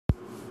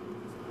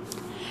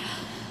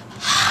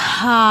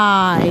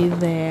Hi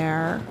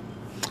there.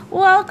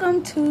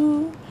 Welcome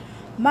to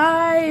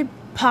my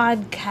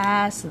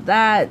podcast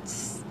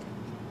that's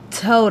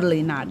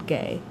totally not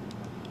gay.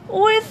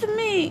 With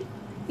me,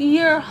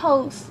 your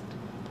host.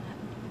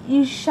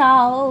 You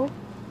shall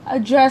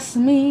address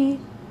me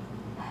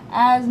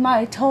as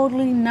my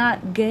totally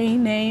not gay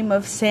name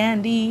of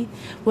Sandy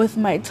with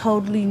my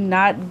totally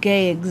not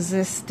gay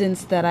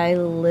existence that I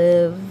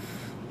live.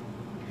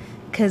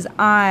 'Cause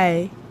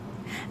I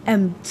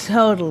am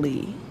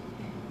totally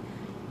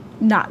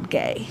not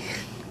gay.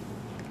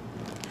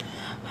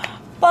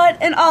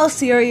 But in all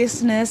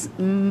seriousness,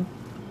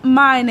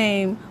 my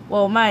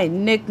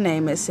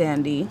nickname is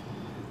Sandy.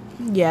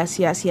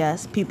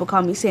 Yes. People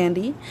call me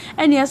Sandy.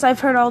 And yes, I've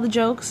heard all the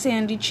jokes,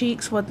 Sandy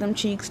cheeks, what them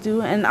cheeks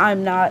do, and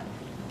I'm not.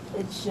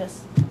 It's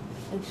just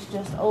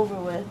over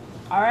with.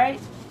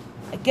 Alright?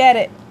 I get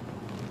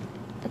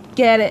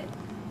it.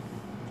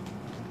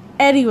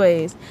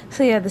 Anyways,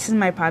 so yeah, this is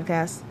my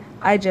podcast.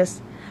 I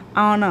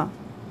don't know.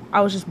 I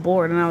was just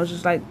bored and I was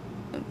just like,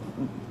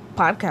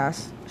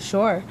 podcast,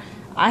 sure.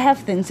 I have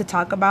things to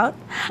talk about.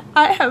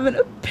 I have an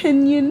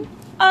opinion.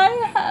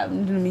 Let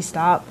me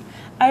stop.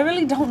 I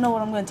really don't know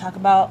what I'm going to talk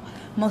about.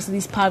 Most of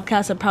these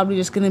podcasts are probably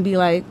just going to be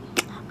like,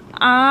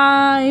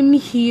 I'm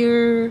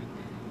here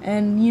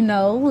and,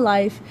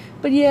 life.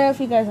 But yeah, if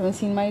you guys haven't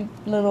seen my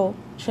little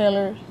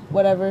trailer,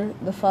 whatever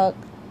the fuck,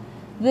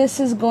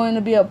 this is going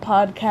to be a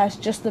podcast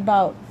just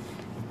about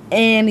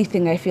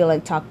anything I feel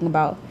like talking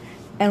about.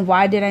 And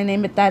why did I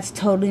name it That's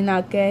Totally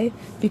Not Gay?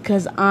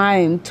 Because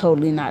I'm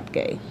totally not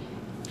gay.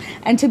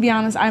 And to be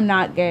honest, I'm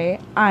not gay.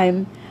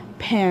 I'm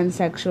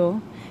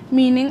pansexual.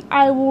 Meaning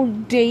I will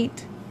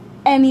date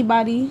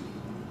anybody.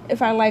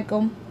 If I like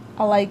them,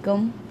 I like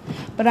them.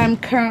 But I'm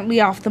currently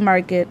off the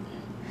market.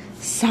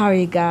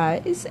 Sorry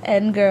guys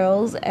and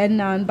girls and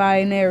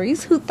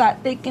non-binaries who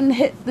thought they can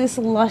hit this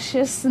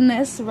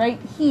lusciousness right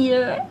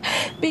here.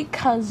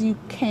 Because you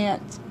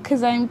can't.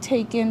 Because I am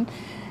taken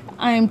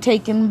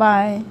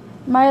by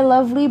my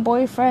lovely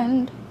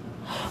boyfriend,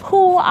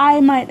 who I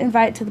might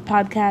invite to the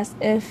podcast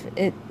if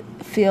it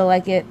feel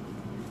like it.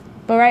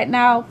 But right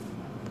now,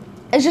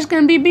 it's just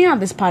going to be me on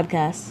this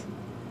podcast.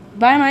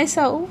 By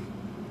myself.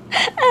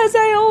 As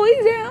I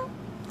always am.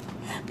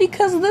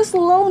 Because this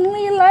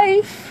lonely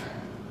life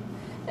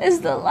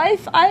is the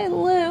life I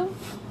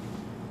live.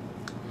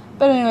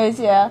 But anyways,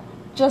 yeah.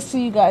 Just so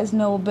you guys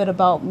know a bit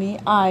about me.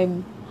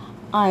 I'm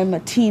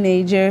a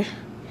teenager.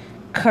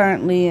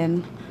 Currently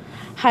in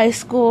high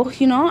school.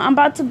 I'm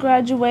about to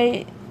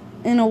graduate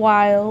in a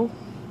while.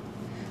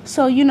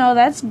 So,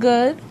 that's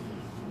good.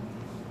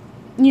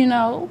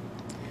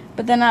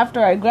 But then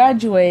after I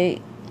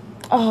graduate,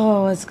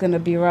 it's going to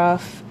be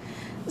rough.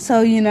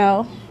 So,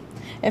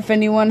 if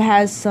anyone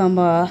has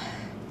some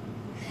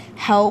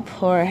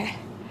help or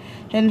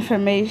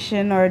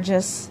information or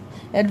just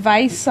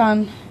advice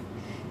on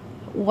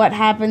what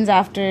happens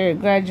after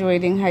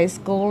graduating high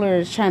school or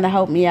is trying to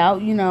help me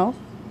out,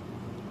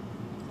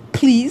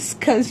 please,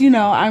 because,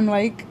 I'm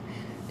like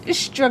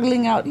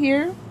struggling out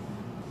here.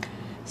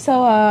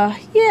 So,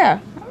 yeah,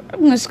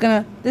 this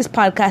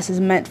podcast is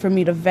meant for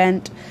me to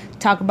vent,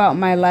 talk about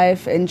my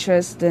life,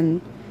 interest,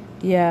 and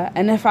yeah.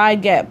 And if I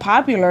get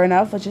popular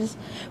enough, which is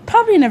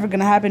probably never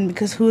going to happen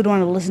because who would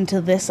want to listen to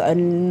this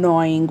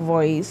annoying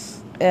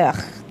voice?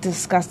 Ugh,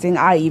 disgusting.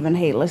 I even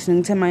hate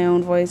listening to my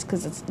own voice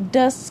because it's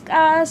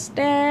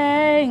disgusting.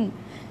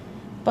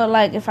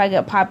 But, if I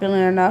get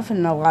popular enough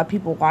and a lot of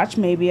people watch,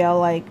 maybe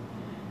I'll,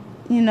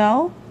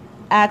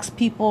 ask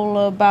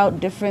people about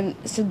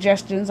different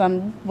suggestions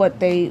on what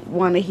they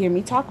want to hear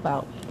me talk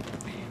about.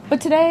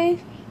 But today,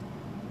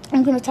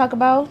 I'm going to talk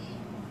about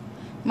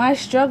my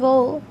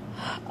struggle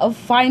of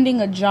finding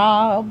a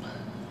job.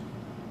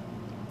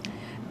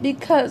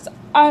 Because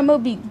I'm going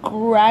to be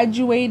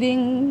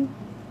graduating.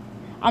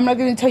 I'm not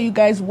going to tell you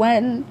guys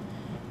when.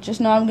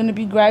 Just know I'm going to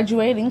be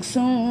graduating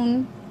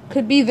soon.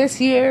 Could be this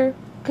year.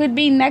 Could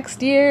be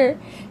next year.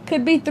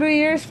 Could be 3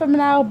 years from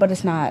now. But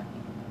it's not.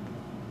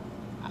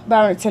 But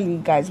I'm going to tell you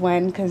guys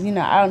when, because,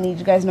 I don't need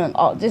you guys knowing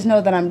all. Just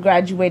know that I'm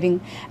graduating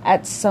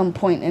at some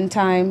point in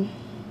time.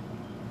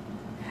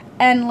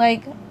 And,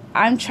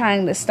 I'm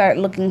trying to start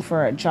looking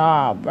for a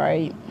job,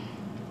 right?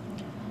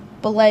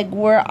 But,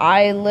 where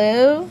I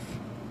live,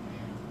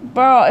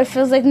 bro, it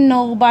feels like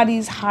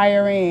nobody's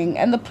hiring.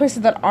 And the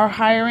places that are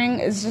hiring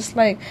is just,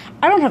 I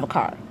don't have a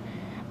car.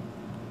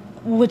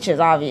 Which is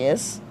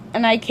obvious.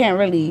 And I can't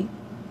really...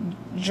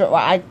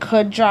 I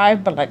could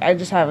drive, but I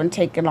just haven't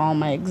taken all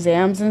my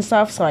exams and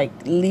stuff, so I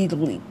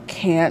legally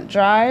can't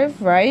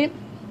drive, right?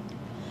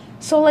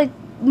 So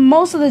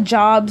most of the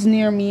jobs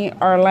near me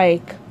are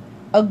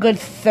a good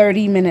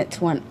 30-minute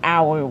to an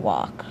hour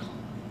walk.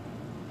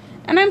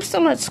 And I'm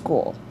still at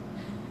school,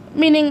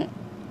 meaning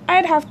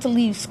I'd have to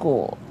leave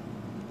school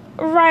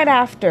right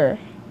after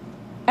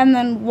and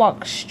then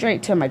walk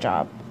straight to my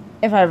job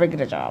if I ever get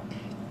a job,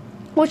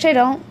 which I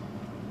don't.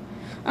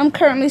 I'm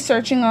currently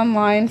searching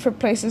online for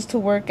places to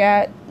work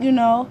at,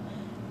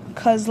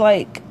 because,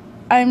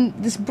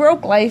 this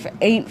broke life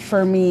ain't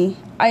for me.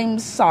 I'm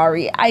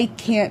sorry. I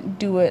can't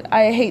do it.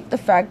 I hate the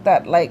fact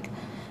that, like,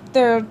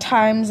 there are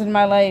times in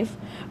my life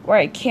where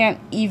I can't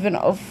even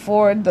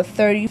afford the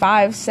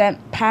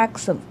 35-cent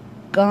packs of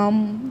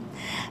gum.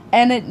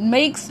 And it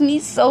makes me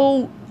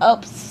so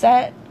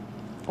upset.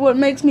 What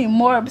makes me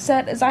more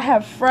upset is I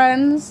have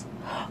friends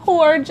who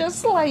are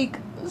just, like,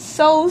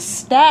 so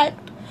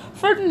stacked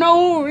for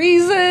no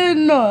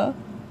reason.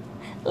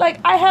 Like,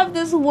 I have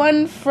this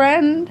one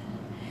friend,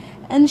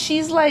 and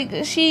she's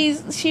like,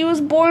 she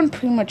was born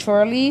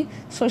prematurely,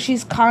 so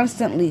she's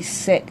constantly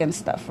sick and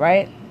stuff,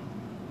 right?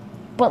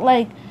 But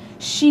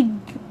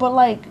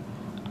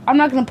I'm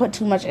not gonna put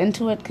too much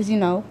into it, because, you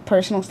know,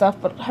 personal stuff,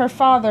 but her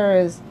father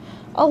is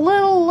a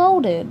little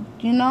loaded,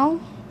 you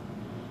know?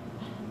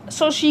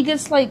 So she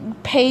gets,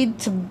 like, paid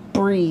to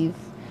breathe.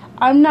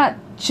 I'm not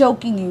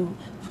joking you.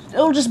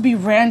 It'll just be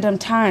random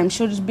times.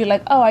 She'll just be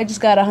like, oh, I just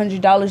got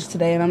 $100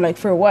 today. And I'm like,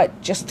 for what?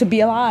 Just to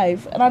be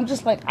alive. And I'm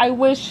just like, I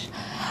wish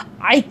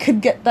I could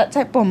get that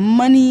type of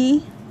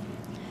money.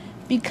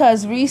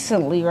 Because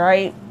recently,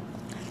 right,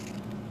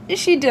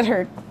 she did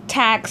her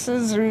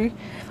taxes or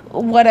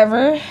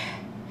whatever.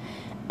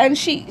 And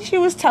she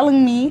was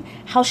telling me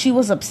how she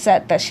was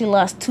upset that she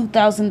lost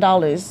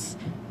 $2,000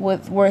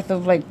 worth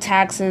of, like,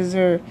 taxes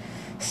or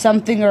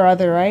something or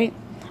other, right?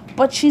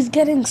 But she's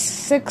getting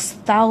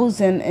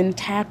 $6,000 in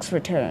tax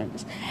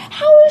returns.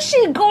 How is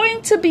she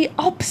going to be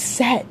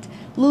upset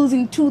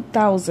losing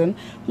 $2,000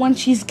 when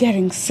she's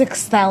getting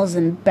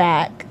 $6,000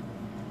 back?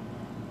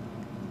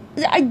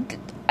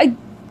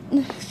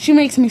 She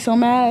makes me so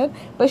mad.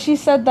 But she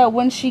said that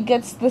when she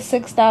gets the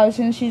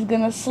 $6,000, she's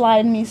gonna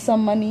slide me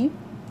some money,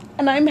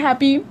 and I'm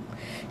happy.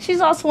 She's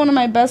also one of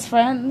my best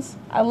friends.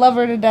 I love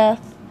her to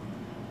death,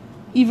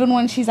 even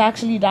when she's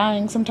actually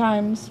dying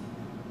sometimes.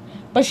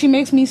 But she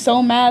makes me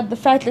so mad. The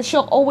fact that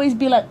she'll always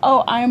be like,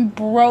 oh, I'm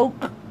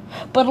broke,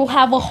 but will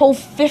have a whole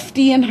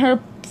 50 in her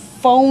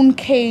phone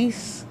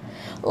case.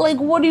 Like,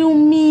 what do you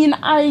mean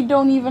I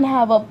don't even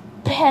have a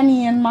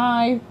penny in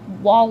my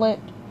wallet?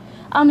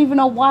 I don't even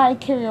know why I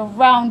carry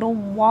around a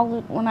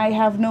wallet when I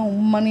have no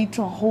money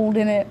to hold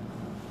in it.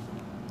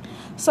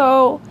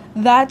 So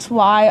that's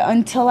why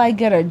until I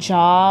get a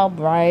job,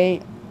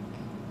 right?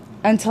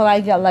 Until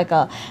I get, like,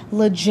 a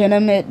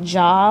legitimate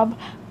job,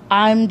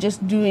 I'm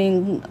just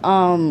doing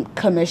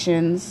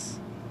commissions.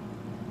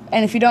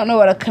 And if you don't know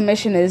what a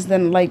commission is,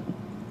 then, like,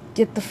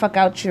 get the fuck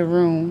out your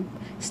room.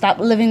 Stop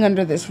living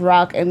under this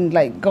rock and,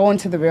 like, go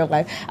into the real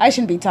life. I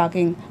shouldn't be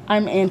talking.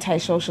 I'm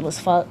antisocial as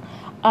fuck.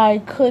 I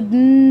could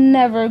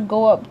never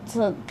go up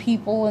to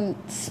people and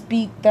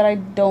speak that I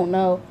don't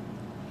know.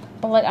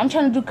 But, like, I'm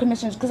trying to do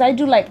commissions because I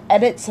do, like,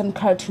 edits and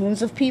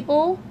cartoons of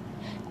people.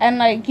 And,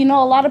 like, you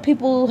know, a lot of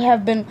people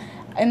have been...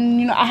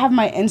 And, you know, I have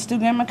my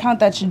Instagram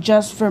account that's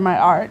just for my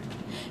art.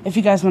 If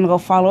you guys want to go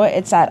follow it,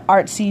 it's at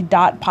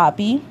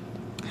artsy.poppy.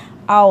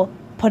 I'll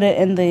put it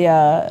in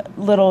the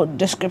little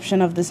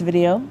description of this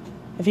video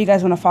if you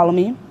guys want to follow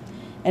me.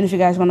 And if you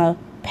guys want to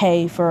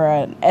pay for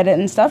an edit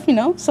and stuff, you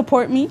know,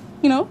 support me,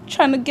 you know,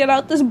 trying to get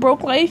out this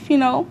broke life, you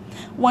know,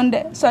 one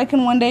day. So I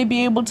can one day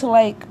be able to,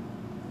 like,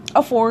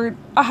 afford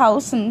a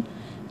house and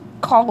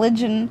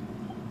college and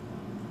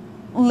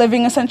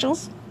living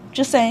essentials.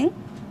 Just saying.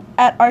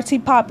 At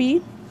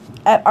artsy.poppy,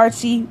 at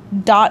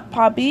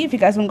artsy.poppy. If you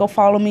guys want to go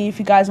follow me, if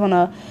you guys want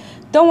to,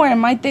 don't worry,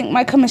 my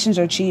commissions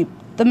are cheap.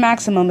 The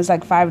maximum is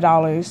like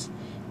 $5,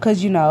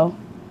 because, you know,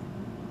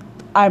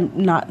 I'm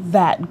not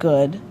that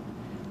good,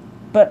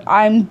 but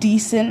I'm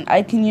decent.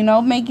 I can, you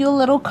know, make you a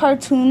little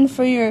cartoon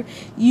for your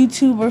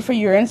YouTube or for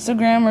your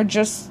Instagram, or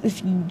just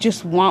if you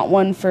just want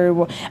one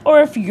for,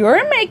 or if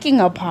you're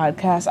making a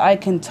podcast, I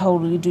can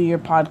totally do your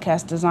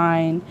podcast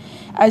design.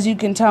 As you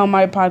can tell,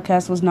 my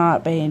podcast was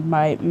not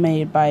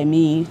made by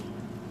me.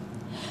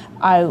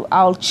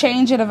 I'll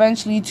change it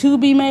eventually to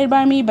be made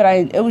by me, but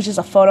it was just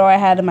a photo I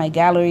had in my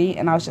gallery,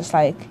 and I was just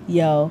like,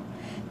 yo,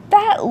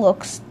 that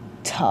looks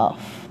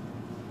tough.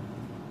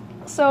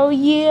 So,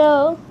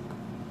 yeah,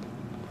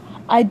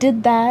 I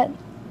did that,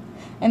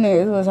 and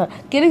it was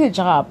getting a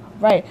job,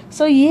 right?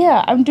 So,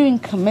 yeah, I'm doing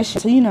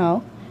commissions, so, you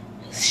know,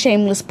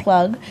 shameless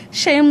plug,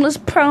 shameless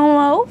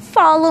promo.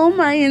 Follow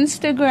my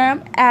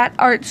Instagram at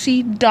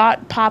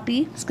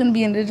artsy.poppy. It's going to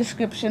be in the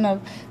description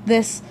of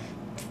this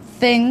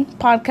thing,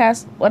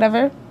 podcast,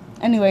 whatever.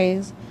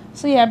 Anyways,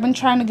 so yeah, I've been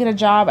trying to get a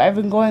job. I've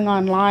been going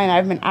online.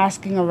 I've been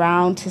asking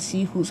around to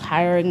see who's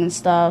hiring and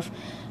stuff.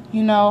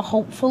 You know,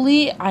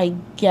 hopefully I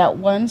get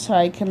one so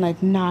I can,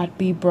 like, not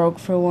be broke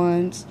for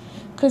once.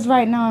 Because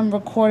right now I'm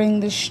recording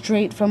this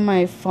straight from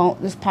my phone,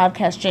 this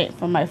podcast straight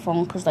from my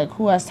phone, because, like,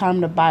 who has time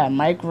to buy a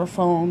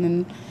microphone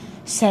and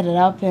set it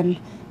up and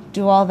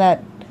do all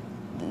that,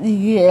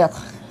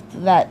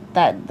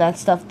 that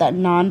stuff that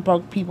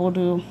non-broke people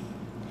do.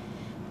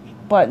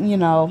 But, you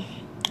know,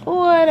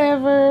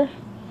 whatever.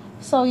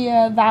 So,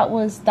 yeah,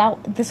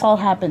 this all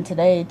happened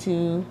today,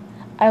 too.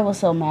 I was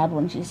so mad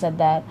when she said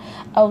that.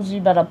 I was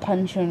about to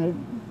punch her in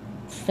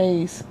the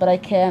face, but I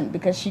can't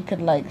because she could,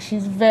 like,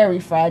 she's very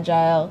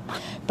fragile,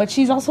 but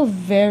she's also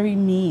very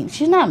mean.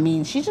 She's not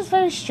mean. She's just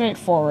very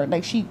straightforward.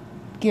 Like, she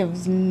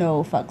gives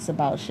no fucks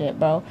about shit,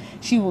 bro.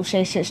 She will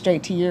say shit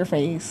straight to your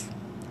face.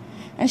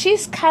 And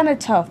she's kind of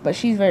tough, but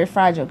she's very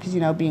fragile because,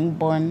 being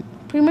born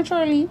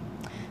prematurely.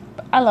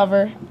 But I love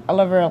her. I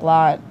love her a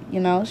lot,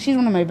 She's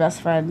one of my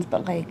best friends,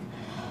 but, like,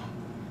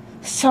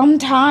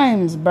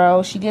 sometimes,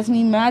 bro, she gets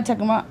me mad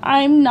talking about,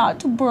 I'm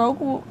not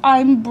broke,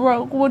 I'm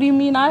broke, what do you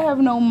mean I have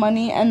no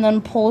money? And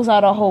then pulls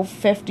out a whole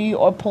 50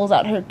 or pulls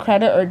out her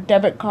credit or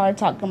debit card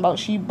talking about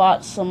she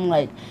bought some,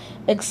 like,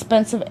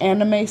 expensive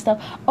anime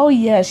stuff. Oh,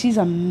 yeah, she's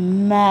a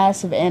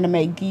massive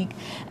anime geek.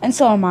 And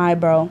so am I,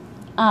 bro.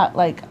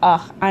 Right,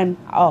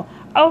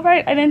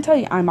 I didn't tell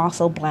you, I'm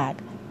also black.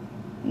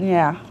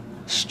 Yeah,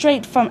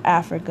 straight from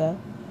Africa.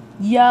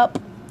 Yup,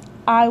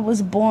 I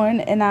was born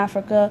in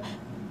Africa,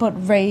 but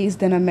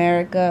raised in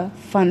America.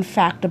 Fun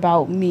fact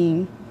about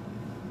me.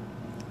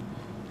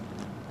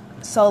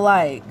 So,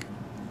 like,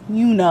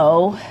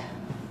 I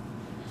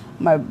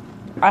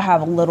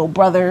have a little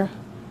brother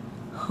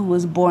who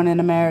was born in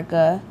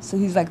America. So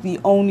he's, like, the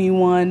only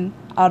one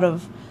out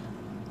of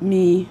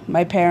me,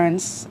 my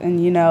parents, and,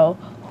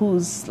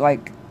 who's,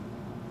 like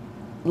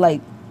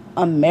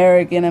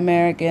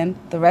American.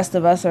 The rest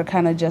of us are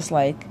kind of just,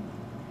 like,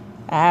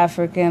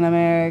 African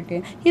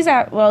American. He's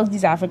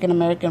African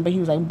American, but he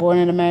was, like, born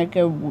in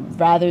America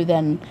rather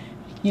than,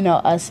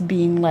 us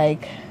being,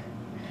 like,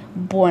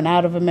 born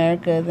out of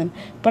America.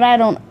 But I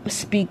don't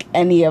speak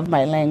any of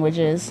my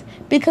languages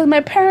because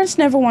my parents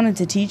never wanted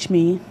to teach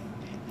me,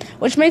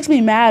 which makes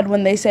me mad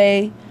when they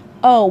say,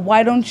 "Oh,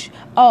 why don't you?"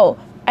 Oh,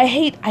 I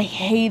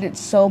hate it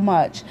so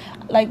much.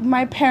 Like,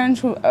 my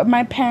parents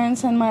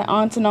and my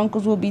aunts and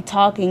uncles will be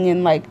talking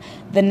in, like,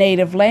 the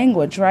native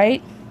language,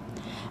 right?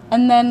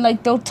 And then,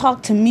 like, they'll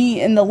talk to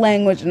me in the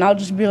language, and I'll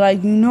just be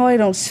like, I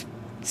don't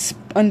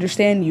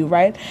understand you,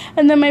 right?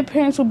 And then my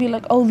parents will be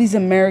like, oh, these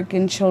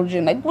American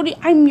children. Like,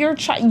 I'm your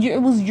child.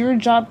 It was your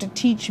job to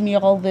teach me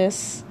all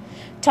this.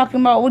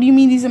 Talking about, what do you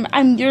mean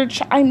I'm your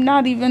child? I'm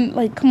not even,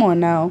 like, come on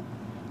now.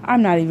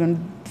 I'm not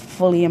even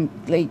fully,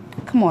 like,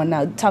 come on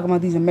now. Talking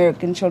about these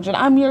American children.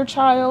 I'm your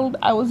child.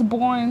 I was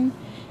born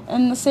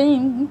in the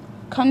same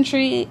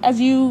country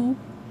as you.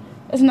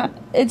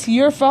 It's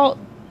your fault.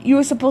 You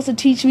were supposed to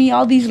teach me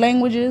all these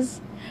languages,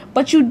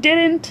 but you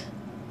didn't.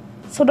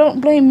 So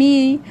don't blame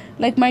me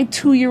like my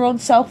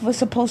 2-year-old self was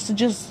supposed to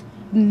just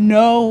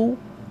know.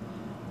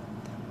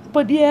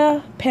 But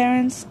yeah,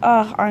 parents,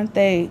 aren't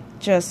they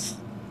just,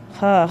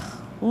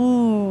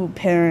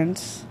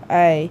 parents.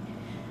 I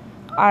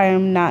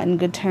am not in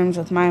good terms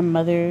with my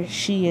mother.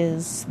 She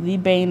is the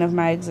bane of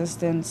my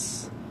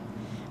existence.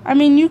 I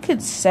mean, you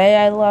could say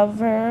I love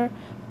her,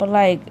 but,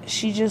 like,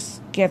 she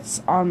just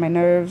gets on my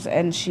nerves,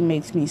 and she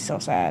makes me so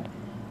sad.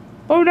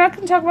 But we're not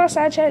going to talk about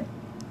sad shit.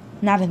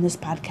 Not in this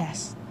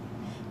podcast.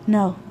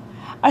 No.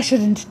 I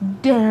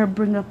shouldn't dare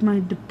bring up my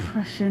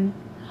depression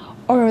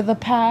or the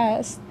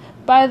past.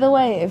 By the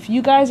way, if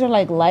you guys are,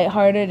 like,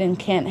 lighthearted and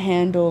can't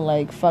handle,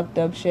 like, fucked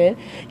up shit,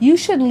 you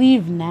should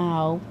leave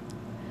now.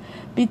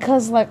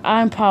 Because, like,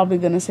 I'm probably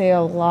going to say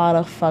a lot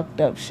of fucked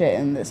up shit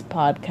in this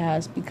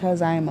podcast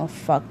because I'm a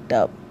fucked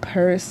up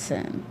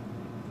person.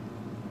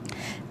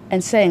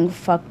 And saying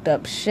fucked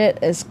up shit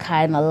is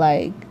kind of,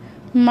 like,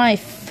 my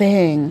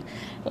thing.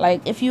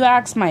 Like, if you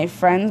ask my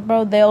friends,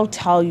 bro, they'll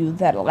tell you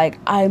that, like,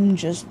 I'm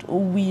just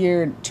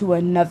weird to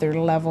another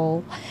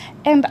level.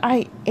 And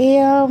I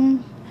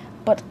am,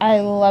 but I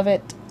love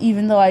it,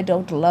 even though I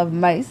don't love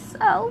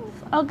myself.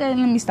 Okay,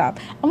 let me stop.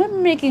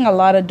 I'm making a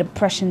lot of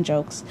depression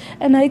jokes,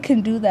 and I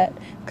can do that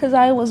because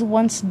I was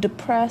once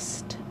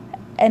depressed,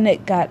 and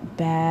it got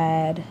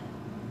bad.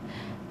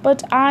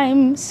 But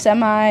I'm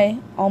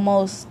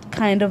almost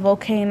kind of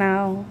okay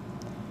now.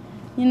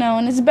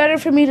 And it's better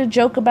for me to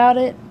joke about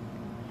it.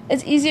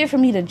 It's easier for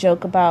me to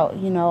joke about,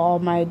 all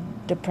my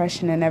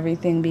depression and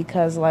everything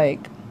because,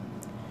 like,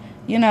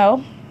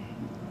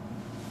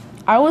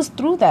 I was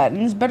through that,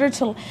 and it's better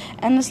to,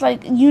 and it's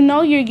like,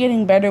 you're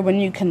getting better when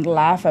you can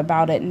laugh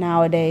about it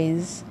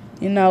nowadays,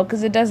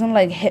 because it doesn't,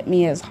 like, hit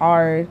me as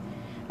hard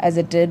as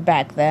it did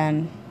back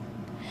then.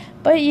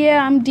 But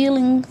yeah, I'm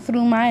dealing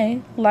through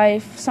my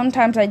life.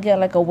 Sometimes I get,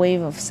 like, a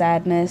wave of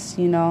sadness,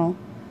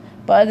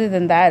 but other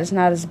than that, it's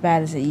not as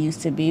bad as it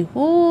used to be.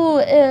 Ooh,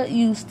 it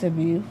used to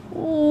be.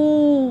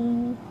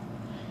 Ooh,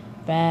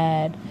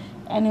 bad.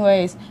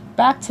 Anyways,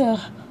 back to,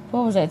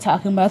 what was I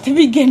talking about at the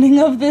beginning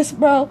of this,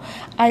 bro?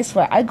 I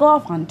swear, I go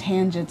off on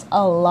tangents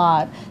a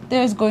lot.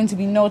 There's going to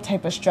be no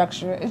type of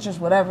structure. It's just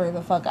whatever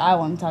the fuck I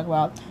want to talk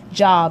about.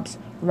 Jobs,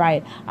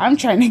 right. I'm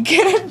trying to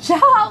get a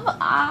job.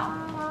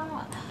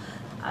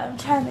 I'm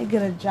trying to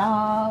get a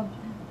job.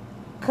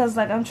 Because,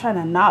 like, I'm trying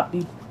to not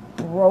be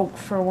broke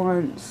for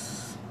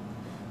once.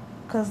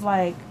 Because,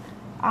 like,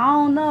 I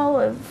don't know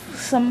if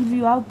some of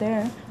you out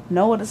there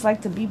know what it's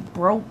like to be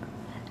broke.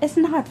 It's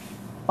not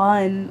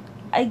fun.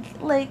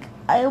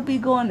 I'll be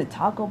going to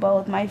Taco Bell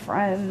with my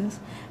friends,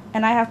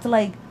 and I have to,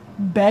 like,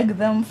 beg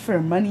them for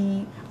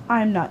money.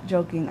 I'm not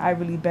joking. I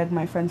really beg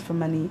my friends for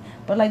money.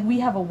 But, like,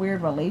 we have a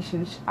weird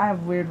relationship. I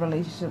have a weird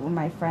relationship with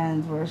my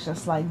friends where it's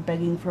just, like,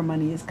 begging for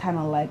money is kind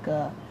of like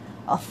a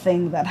a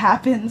thing that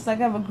happens. Like,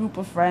 I have a group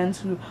of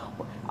friends who,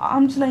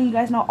 I'm just letting you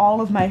guys know,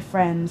 all of my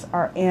friends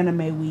are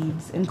anime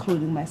weebs,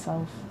 including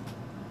myself.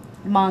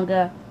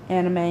 Manga,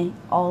 anime,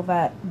 all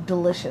that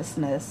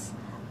deliciousness.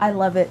 I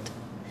love it.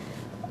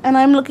 And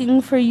I'm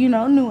looking for, new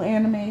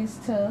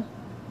animes to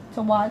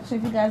watch.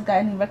 If you guys got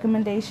any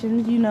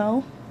recommendations,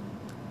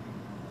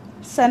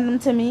 send them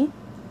to me.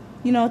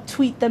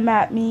 Tweet them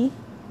at me.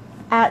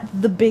 At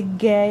the big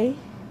gay.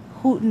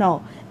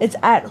 It's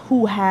at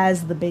who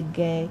has the big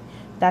gay.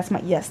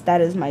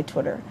 That is my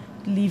Twitter.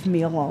 Leave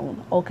me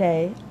alone,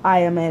 okay? I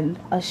am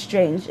a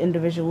strange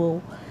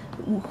individual.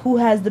 Who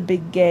has the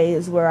big gay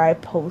is where I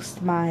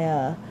post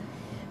my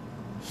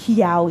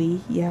yaoi.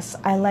 Yes,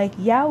 I like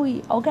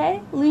yaoi,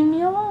 okay? Leave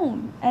me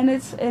alone. And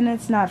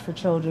it's not for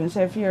children.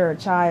 So if you're a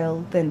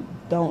child, then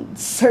don't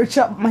search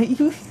up my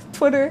youth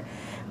Twitter.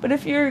 But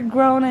if you're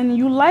grown and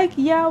you like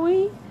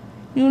yaoi,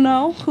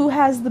 who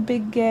has the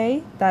big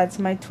gay, that's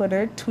my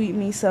Twitter. Tweet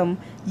me some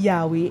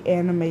yaoi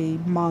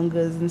anime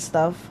mangas and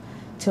stuff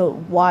to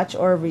watch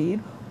or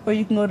read. Or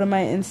you can go to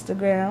my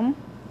Instagram,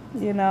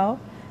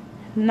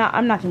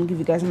 I'm not going to give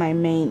you guys my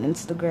main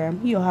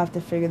Instagram. You'll have to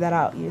figure that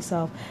out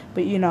yourself.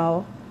 But,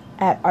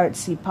 at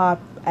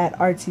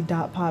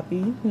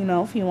artsy.poppy,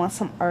 if you want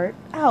some art,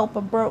 help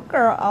a broke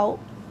girl out.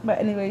 But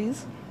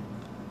anyways.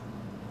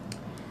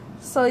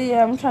 So,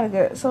 yeah, I'm trying to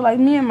get... So, like,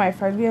 me and my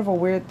friends, we have a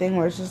weird thing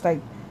where it's just,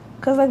 like...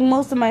 Because, like,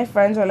 most of my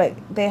friends are, like,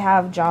 they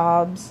have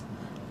jobs.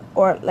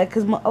 Or, like,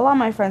 because a lot of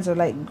my friends are,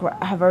 like,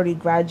 have already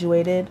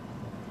graduated.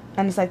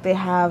 And it's, like, they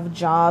have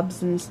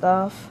jobs and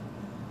stuff.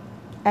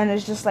 And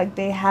it's just, like,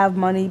 they have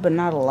money, but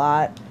not a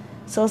lot.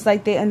 So it's,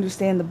 like, they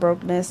understand the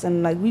brokenness.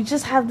 And, like, we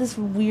just have this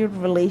weird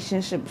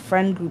relationship,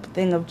 friend group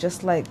thing of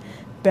just, like,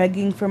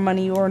 begging for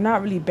money. Or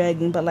not really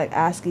begging, but, like,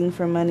 asking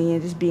for money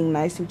and just being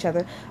nice to each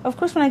other. Of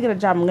course, when I get a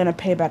job, I'm going to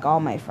pay back all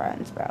my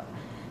friends, bro.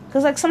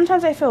 Because, like,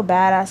 sometimes I feel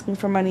bad asking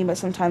for money, but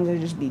sometimes I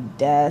just be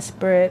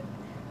desperate.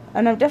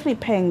 And I'm definitely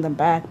paying them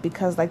back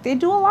because, like, they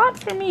do a lot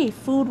for me,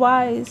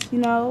 food-wise,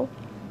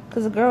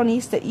 Because a girl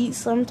needs to eat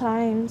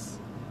sometimes.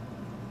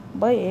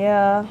 But,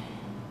 yeah.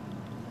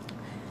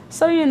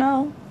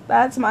 So,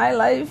 that's my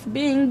life,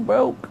 being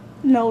broke.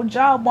 No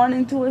job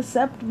wanting to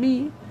accept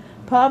me.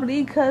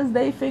 Probably because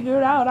they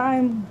figured out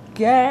I'm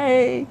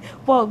gay.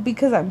 Well,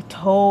 because I'm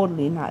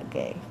totally not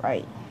gay.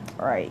 Right.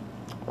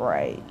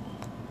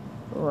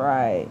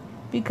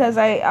 Because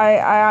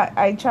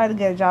I tried to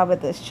get a job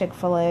at this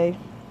Chick-fil-A.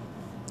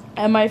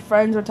 And my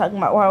friends were talking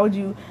about, why would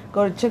you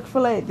go to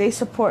Chick-fil-A? They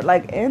support,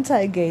 like,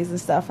 anti-gays and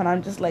stuff. And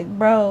I'm just like,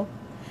 bro,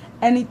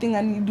 anything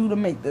I need to do to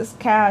make this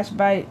cash.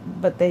 But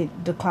they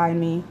declined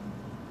me.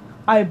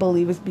 I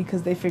believe it's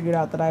because they figured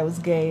out that I was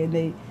gay. And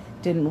they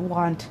didn't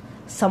want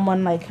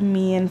someone like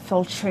me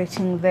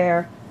infiltrating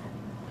their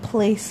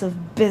place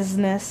of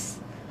business.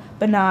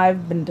 But now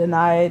I've been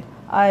denied.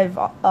 I've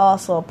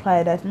also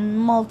applied at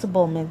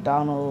multiple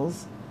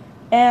McDonald's.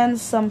 And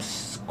some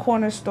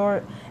corner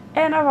store.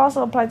 And I've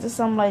also applied to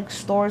some, like,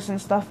 stores and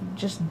stuff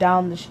just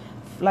down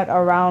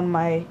around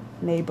my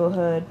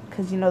neighborhood.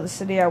 Because, the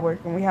city I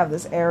work in, we have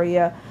this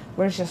area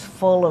where it's just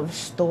full of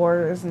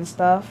stores and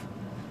stuff.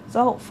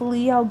 So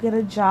hopefully I'll get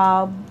a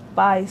job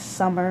by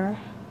summer.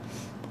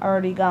 I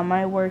already got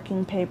my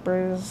working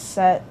papers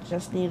set.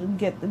 Just need to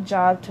get the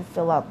job to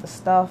fill out the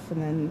stuff.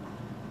 And then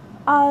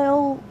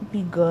I'll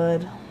be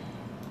good.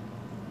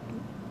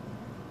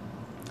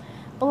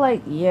 But,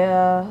 like,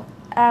 yeah...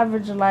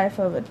 Average life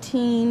of a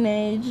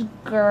teenage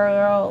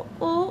girl.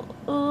 Ooh.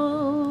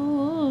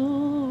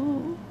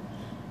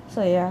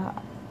 So, yeah.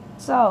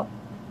 So,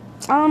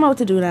 I don't know what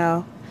to do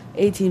now.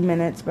 18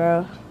 minutes,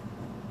 bro.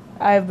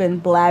 I've been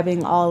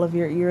blabbing all of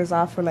your ears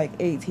off for like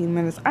 18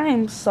 minutes. I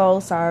am so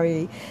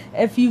sorry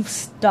if you've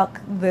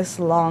stuck this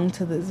long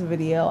to this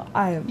video.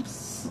 I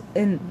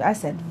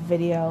said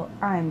video.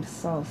 I'm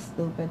so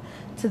stupid.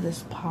 To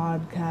this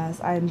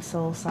podcast. I'm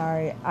so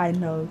sorry. I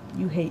know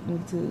you hate me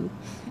too.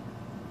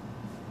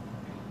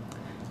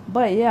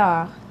 But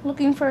yeah,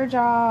 looking for a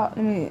job.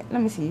 Let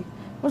me see.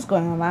 What's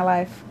going on in my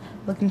life?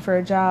 Looking for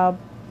a job.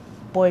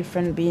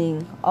 Boyfriend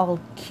being all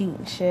cute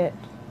and shit.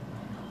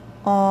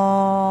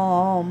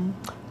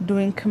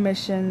 Doing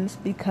commissions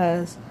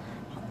because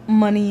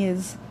money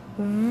is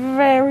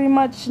very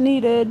much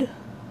needed.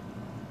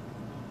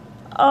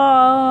 What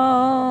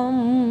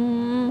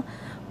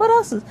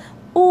else is?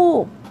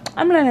 Ooh,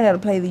 I'm learning how to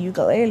play the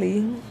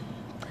ukulele.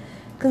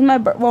 Cause my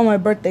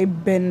birthday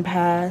been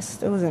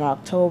passed. It was in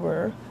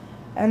October.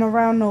 And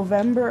around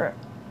November,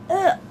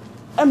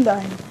 I'm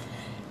dying.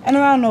 And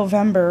around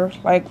November,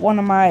 like, one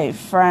of my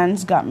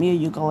friends got me a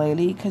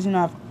ukulele. Because,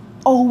 I've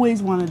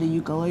always wanted a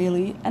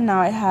ukulele. And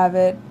now I have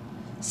it.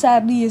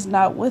 Sadly, it's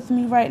not with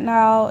me right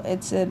now.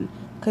 It's in...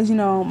 Because,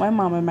 my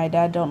mom and my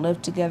dad don't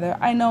live together.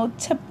 I know,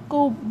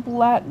 typical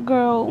black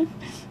girl.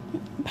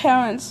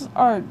 Parents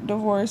are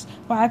divorced.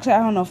 Well, actually, I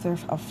don't know if they're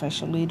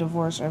officially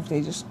divorced or if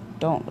they just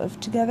don't live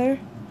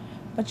together.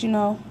 But,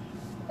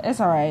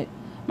 it's alright.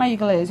 My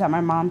ukulele is at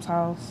my mom's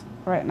house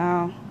right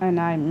now, and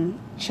I'm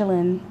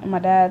chilling in my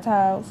dad's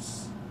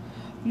house,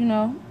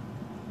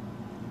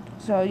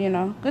 So,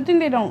 good thing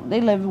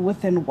they live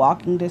within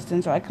walking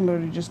distance, so I can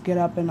literally just get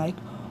up and, like,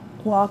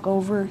 walk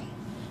over.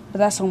 But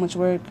that's so much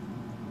work.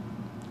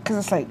 Because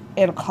it's, like,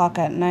 8 o'clock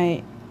at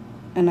night,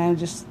 and I'm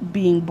just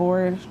being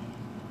bored.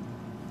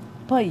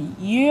 But,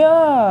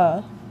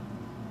 yeah.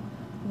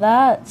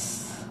 I'm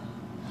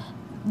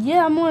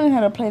learning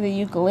how to play the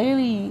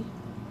ukulele.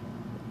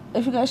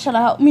 If you guys try to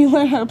help me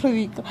learn how to play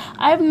the ukulele.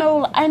 I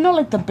know,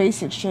 like, the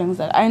basic strings.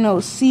 Like, I know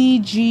C,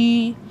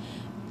 G,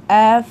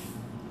 F,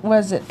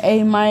 was it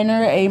A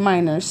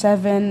minor,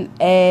 7,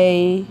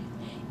 A,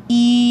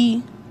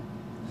 E,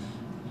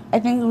 I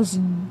think it was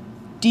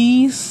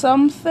D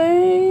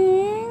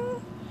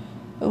something,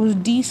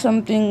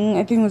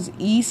 I think it was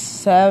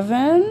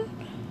E7,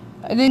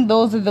 I think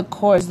those are the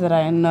chords that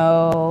I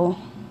know,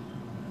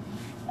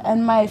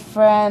 and my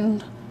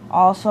friend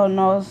also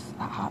knows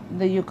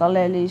the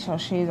ukulele, so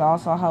she's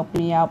also helped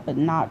me out, but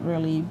not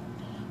really,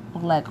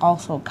 like,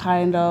 also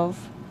kind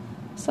of,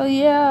 so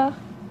yeah.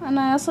 And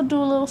I also do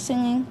a little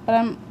singing, but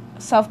I'm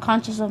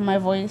self-conscious of my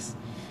voice.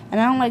 And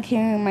I don't like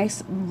hearing my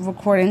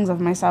recordings of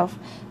myself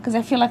because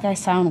I feel like I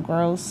sound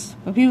gross.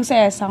 But people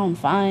say I sound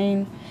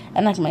fine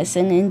and, like, my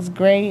singing's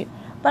great.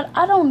 But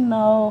I don't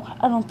know.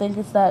 I don't think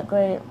it's that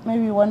great.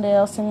 Maybe one day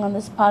I'll sing on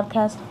this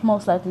podcast.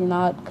 Most likely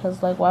not,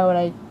 because, like, why would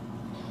I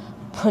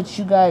put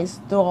you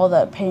guys through all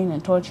that pain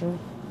and torture?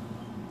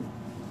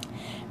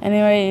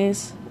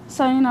 Anyways,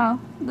 so,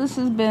 this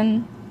has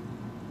been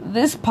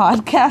this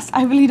podcast.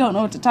 I really don't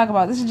know what to talk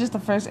about. This is just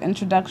the first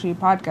introductory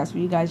podcast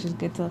where you guys just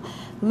get to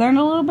learn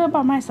a little bit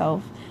about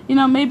myself.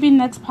 Maybe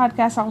next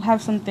podcast I'll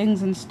have some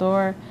things in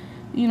store.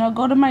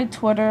 Go to my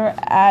Twitter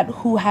at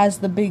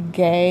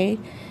whohasthebigGay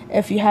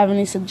if you have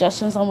any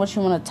suggestions on what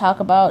you want to talk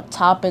about,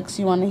 topics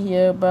you want to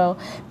hear, bro.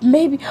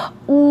 Maybe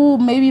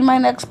my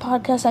next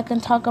podcast I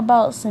can talk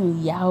about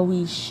some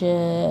yaoi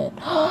shit.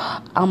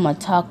 I'ma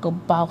talk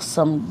about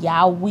some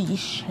yaoi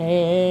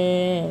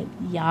shit.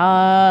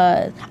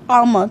 Yes.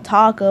 I'ma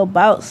talk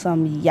about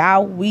some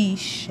yaoi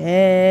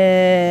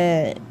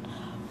shit.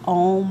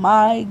 Oh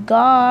my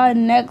god,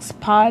 next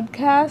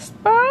podcast,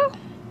 bro,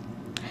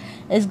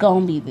 is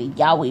gonna be the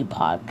yaoi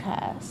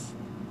podcast.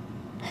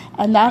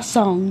 And that's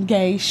on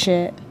gay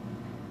shit.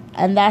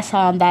 And that's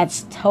on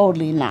that's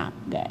totally not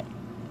gay.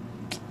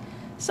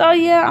 So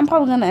yeah, I'm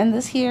probably gonna end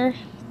this here.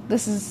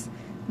 This has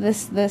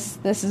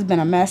been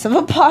a mess of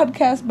a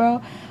podcast,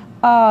 bro.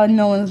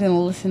 No one's gonna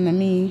listen to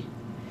me.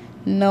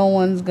 No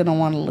one's gonna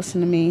want to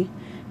listen to me.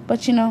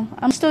 But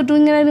I'm still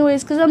doing it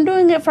anyways, because I'm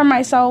doing it for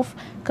myself,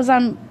 because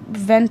I'm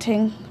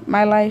venting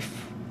my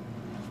life.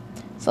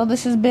 So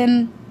this has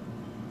been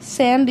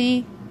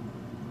Sandy.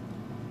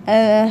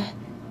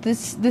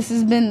 This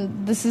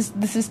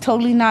is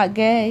totally not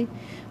gay,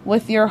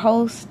 with your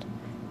host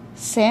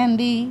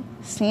Sandy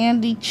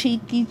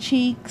Cheeky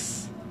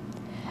Cheeks,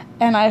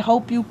 and I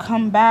hope you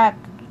come back.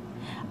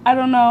 I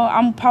don't know,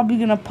 I'm probably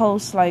gonna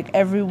post like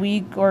every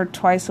week or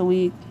twice a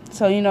week,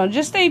 so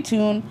just stay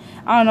tuned.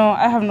 I don't know,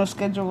 I have no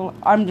schedule.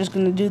 I'm just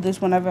gonna do this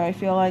whenever I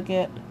feel like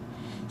it.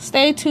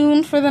 Stay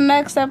tuned for the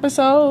next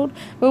episode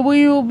where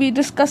we will be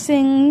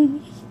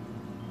discussing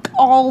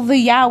all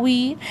the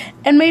yaoi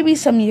and maybe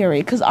some yuri,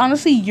 because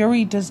honestly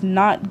yuri does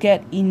not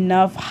get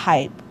enough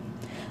hype.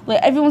 Like,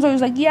 everyone's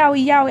always like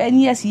yaoi,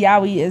 and yes,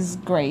 yaoi is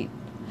great,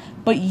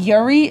 but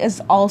yuri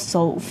is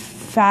also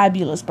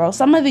fabulous, bro.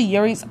 Some of the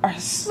yuris are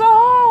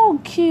so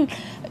cute.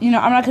 I'm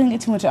not gonna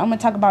get too much. I'm gonna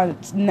talk about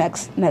it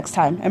next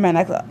time in my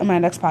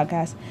next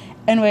podcast.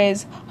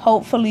 Anyways,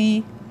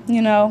 hopefully,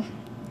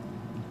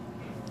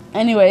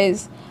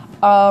 anyways,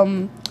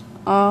 I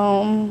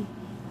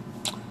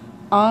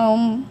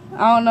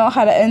don't know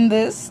how to end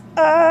this.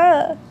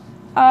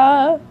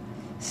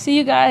 See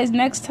you guys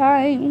next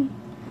time.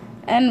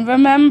 And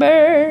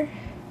remember,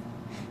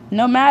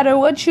 no matter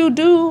what you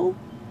do,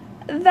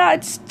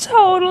 that's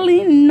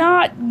totally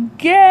not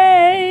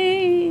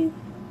gay.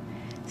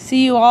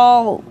 See you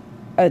all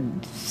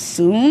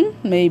soon.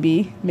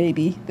 Maybe.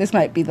 This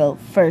might be the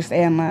first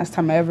and last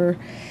time ever.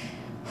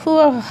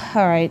 All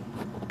right.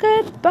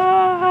 Goodbye.